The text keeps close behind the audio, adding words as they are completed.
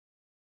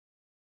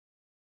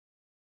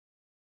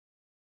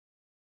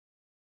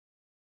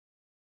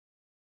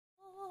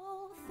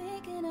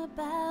thinking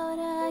about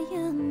our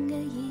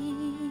younger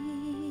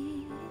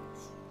years.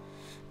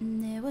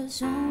 There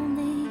was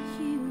only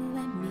you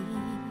and me.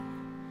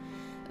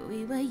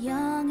 We were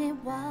young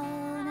and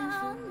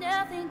wild, and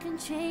nothing can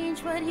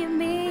change what you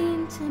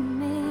mean to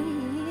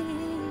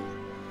me.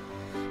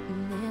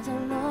 There's a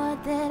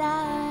lot that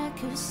I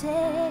could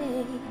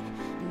say,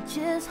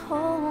 just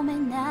hold me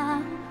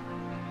now,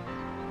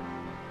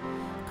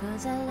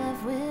 'cause our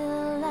love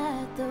will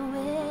light the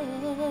way.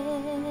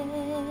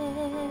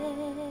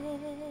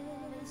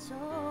 It's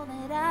all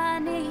that I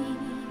need,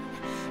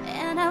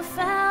 and I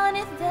found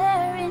it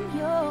there in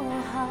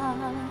your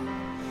heart.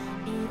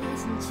 It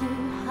isn't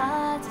too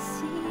hard to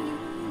see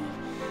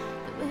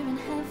that we're in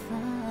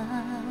heaven.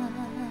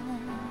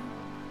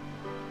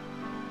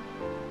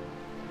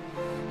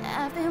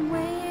 I've been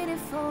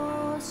waiting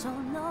for so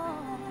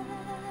long.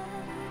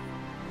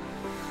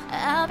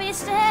 I'll be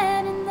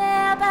standing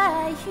there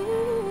by you.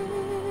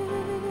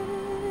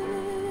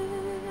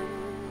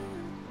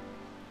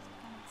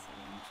 So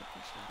much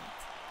appreciated.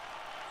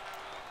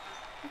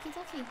 Okie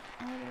dokie,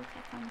 I will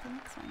crack on the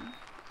next one.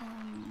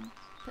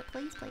 But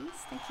please,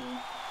 thank you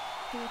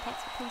for your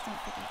text, but please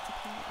don't forget to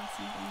play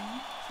awesome game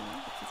here,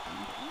 which is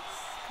boundaries,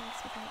 because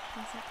without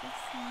plays like this,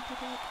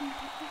 people can't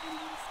get the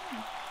video to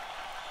sing.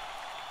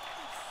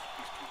 Yes,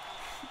 that's true.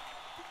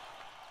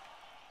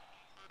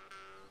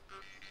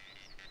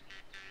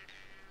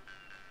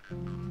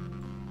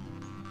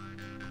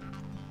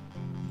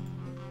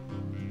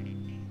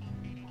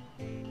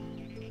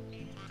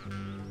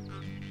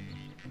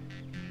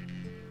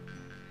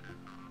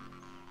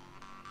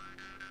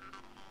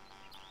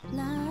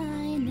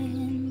 Lying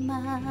in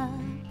my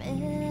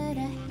bed, I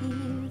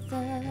hear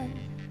the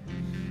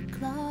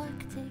clock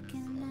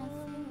ticking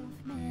off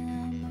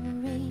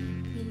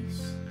memories.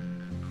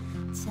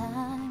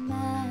 Time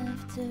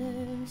after,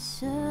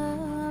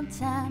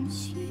 sometimes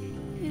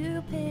you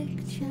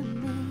picture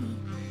me,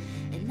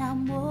 and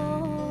I'm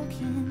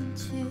walking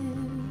too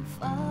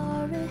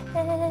far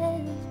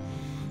ahead.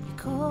 You're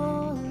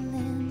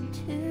calling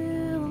to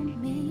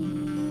me,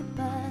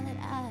 but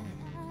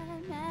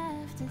time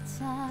after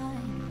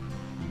time,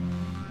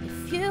 if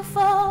you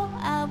fall,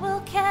 I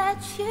will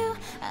catch you.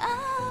 I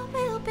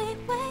will be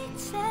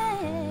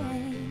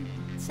waiting,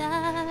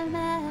 time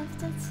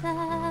after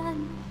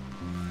time,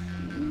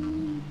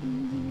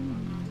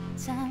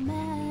 time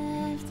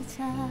after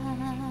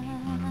time.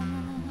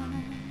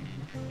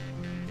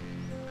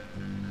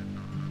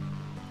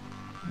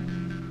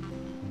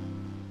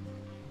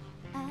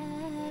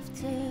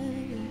 After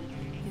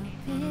your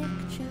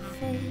picture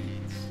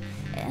fades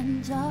and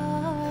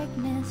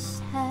darkness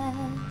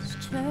has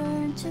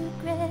turned to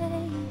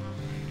gray,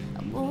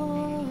 I'm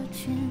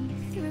watching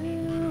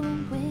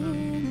through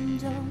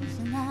windows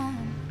and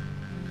I'm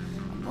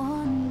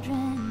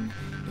wondering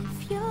if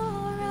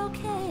you're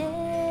okay.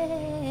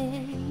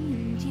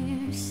 And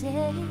you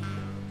say,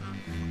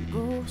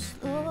 go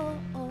slow,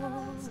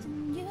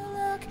 and you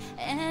look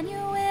and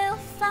you will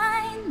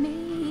find me.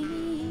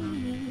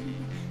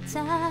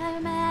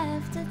 Time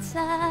after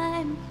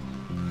time,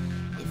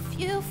 if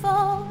you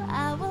fall,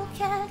 I will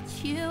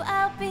catch you.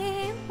 I'll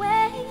be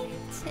waiting,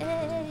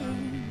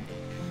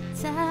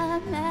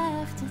 time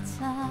after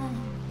time.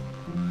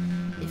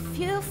 If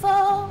you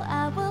fall,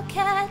 I will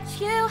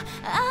catch you.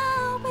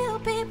 I will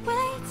be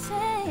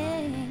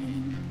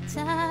waiting,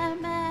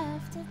 time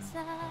after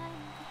time.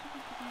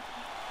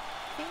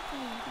 Thank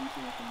you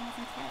for the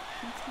amazing cat.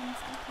 Next one is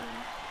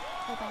Sciarri.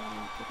 Oh, by the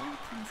way, people,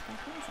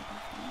 Sciarri is a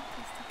birthday.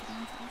 Please take it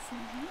on to us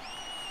in here.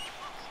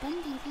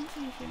 Bundy, thank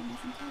you for your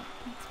amazing cat.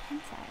 It's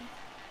Penta.